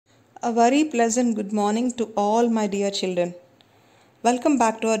A very pleasant good morning to all my dear children. Welcome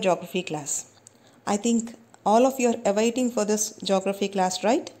back to our geography class. I think all of you are awaiting for this geography class,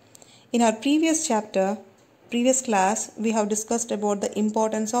 right? In our previous class, we have discussed about the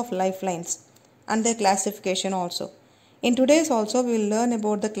importance of lifelines and their classification also. In today's also, we will learn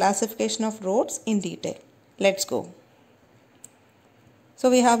about the classification of roads in detail. Let's go.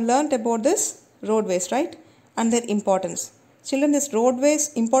 So we have learned about this roadways, right? And their importance. Children,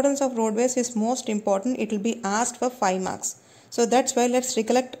 this importance of roadways is most important. It will be asked for 5 marks. So that's why let's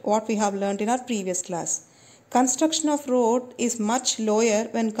recollect what we have learned in our previous class. Construction of road is much lower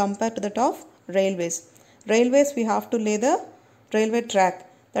when compared to that of railways. Railways, we have to lay the railway track.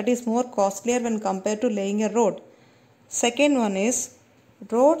 That is more costlier when compared to laying a road. Second one is,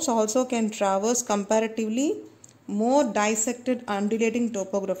 roads also can traverse comparatively more dissected undulating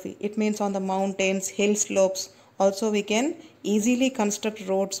topography. It means on the mountains, hill slopes. Also we can easily construct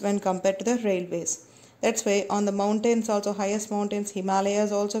roads when compared to the railways. That's why on the mountains also, highest mountains,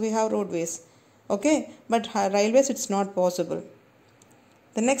 Himalayas also we have roadways. Okay, but railways it's not possible.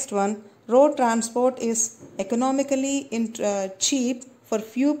 The next one, road transport is economically cheap for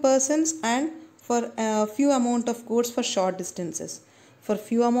few persons and for few amount of goods for short distances. For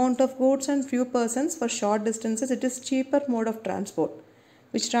few amount of goods and few persons for short distances, it is cheaper mode of transport.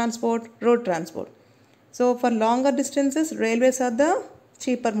 Which transport? Road transport. So for longer distances, railways are the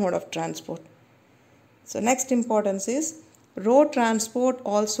cheaper mode of transport. So next importance is, road transport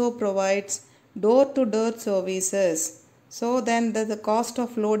also provides door-to-door services. So then the cost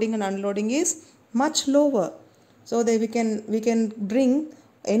of loading and unloading is much lower. So we can bring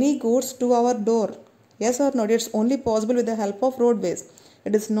any goods to our door. Yes or no? It's only possible with the help of roadways.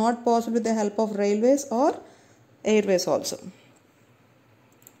 It is not possible with the help of railways or airways also.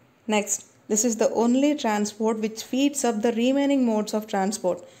 Next, this is the only transport which feeds up the remaining modes of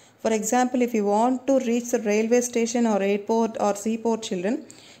transport. For example, if you want to reach the railway station or airport or seaport, children,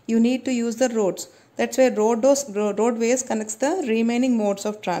 you need to use the roads. That's why roadways connects the remaining modes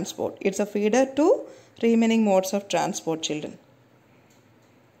of transport. It's a feeder to remaining modes of transport, children.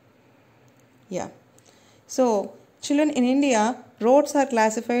 Yeah. So, children, in India, roads are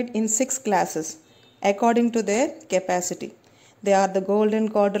classified in 6 classes according to their capacity. They are the golden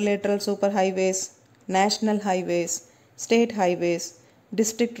quadrilateral superhighways, national highways, state highways,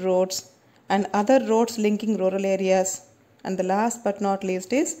 district roads, and other roads linking rural areas. And the last but not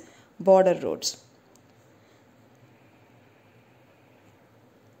least is border roads.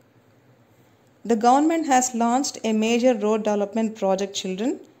 The government has launched a major road development project,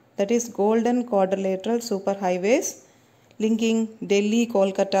 children, that is golden quadrilateral superhighways linking Delhi,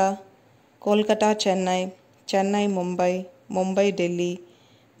 Kolkata, Kolkata, Chennai, Chennai, Mumbai, Mumbai, Delhi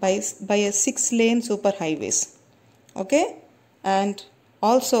by a 6-lane superhighways. Okay, and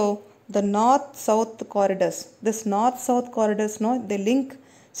also the north-south corridors. This north-south corridors, they link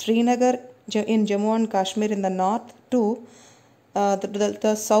Srinagar in Jammu and Kashmir in the north to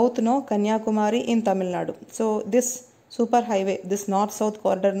the south, Kanyakumari in Tamil Nadu. So this superhighway, this north-south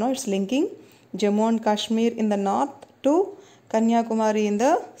corridor, it's linking Jammu and Kashmir in the north to Kanyakumari in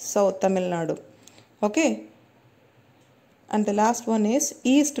the south, Tamil Nadu. Okay. And the last one is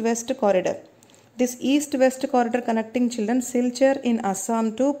east-west corridor. This east-west corridor connecting, children, Silchar in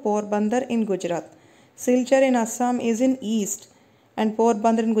Assam to Porbandar in Gujarat. Silchar in Assam is in east and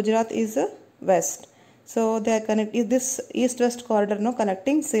Porbandar in Gujarat is west. So they are this east-west corridor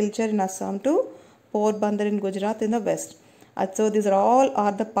connecting Silchar in Assam to Porbandar in Gujarat in the west. So these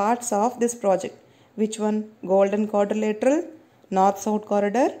are the parts of this project. Which one? Golden quadrilateral, north-south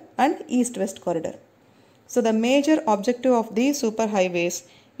corridor and east-west corridor. So the major objective of these superhighways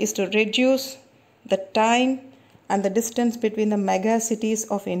is to reduce the time and the distance between the mega cities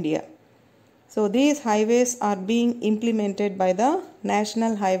of India. So these highways are being implemented by the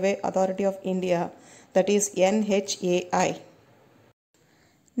National Highway Authority of India, that is NHAI.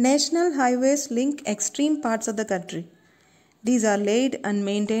 National highways link extreme parts of the country. These are laid and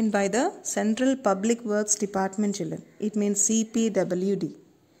maintained by the Central Public Works Department, children. It means CPWD.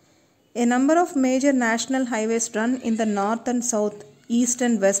 A number of major national highways run in the north and south, east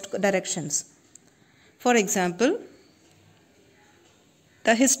and west directions. For example,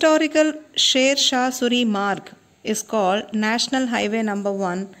 the historical Sher Shah Suri Marg is called National Highway number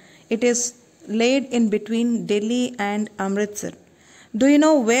 1. It is laid in between Delhi and Amritsar. Do you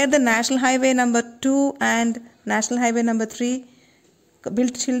know where the National Highway number 2 and National Highway number 3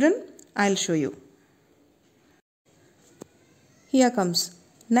 built, children? I'll show you. Here comes.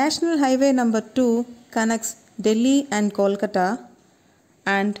 National Highway number 2 connects Delhi and Kolkata,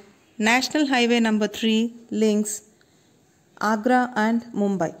 and National Highway number 3 links Agra and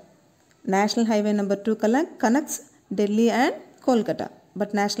Mumbai. National Highway number 2 connects Delhi and Kolkata.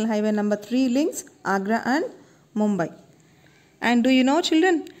 But National Highway number 3 links Agra and Mumbai. And do you know,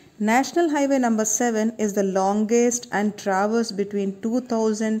 children, National Highway number 7 is the longest and traversed between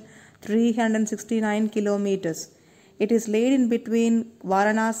 2,369 kilometers. It is laid in between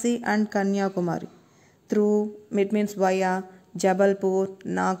Varanasi and Kanyakumari. It means via Jabalpur,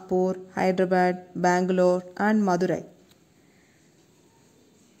 Nagpur, Hyderabad, Bangalore and Madurai.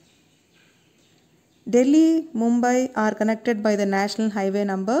 Delhi, Mumbai are connected by the National Highway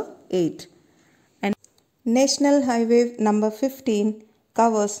number 8. And National Highway number 15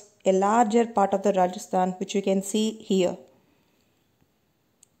 covers a larger part of the Rajasthan, which you can see here.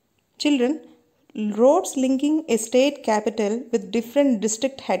 Children, roads linking a state capital with different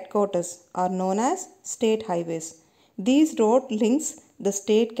district headquarters are known as state highways. These road links the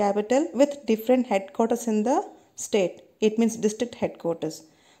state capital with different headquarters in the state. It means district headquarters.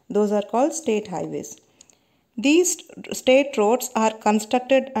 Those are called state highways. These state roads are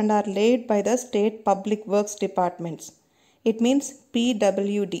constructed and are laid by the state public works departments. It means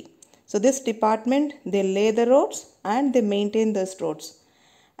PWD. So this department, they lay the roads and they maintain those roads.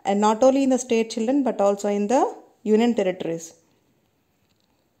 And not only in the state, children, but also in the union territories.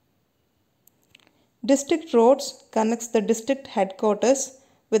 District roads connects the district headquarters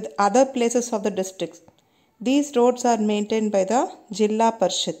with other places of the districts. These roads are maintained by the Jilla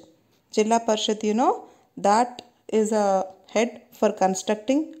Parishad. Jilla Parishad, you know, that is a head for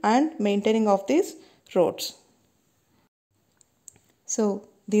constructing and maintaining of these roads. So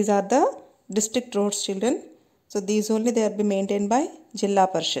these are the district roads, children. So these only they will be maintained by Jilla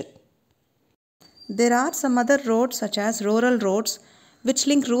Parishad. There are some other roads such as rural roads which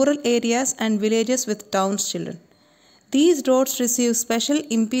link rural areas and villages with towns, children. These roads receive special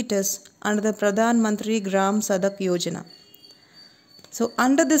impetus under the Pradhan Mantri Gram Sadak Yojana. So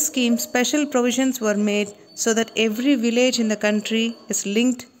under this scheme, special provisions were made so that every village in the country is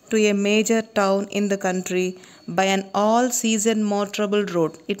linked to a major town in the country by an all-season motorable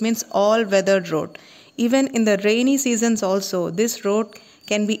road. It means all-weathered road. Even in the rainy seasons also, this road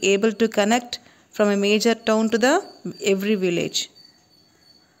can be able to connect from a major town to every village.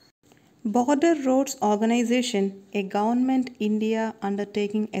 Border Roads Organization, a government India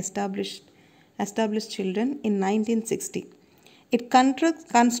undertaking established children in 1960. It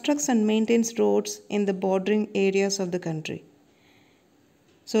constructs and maintains roads in the bordering areas of the country.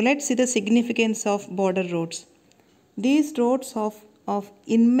 So let's see the significance of border roads. These roads of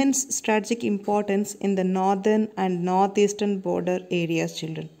immense strategic importance in the northern and northeastern border areas,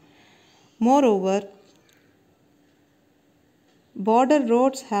 children. Moreover, border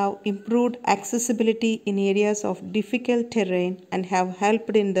roads have improved accessibility in areas of difficult terrain and have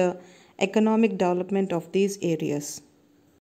helped in the economic development of these areas.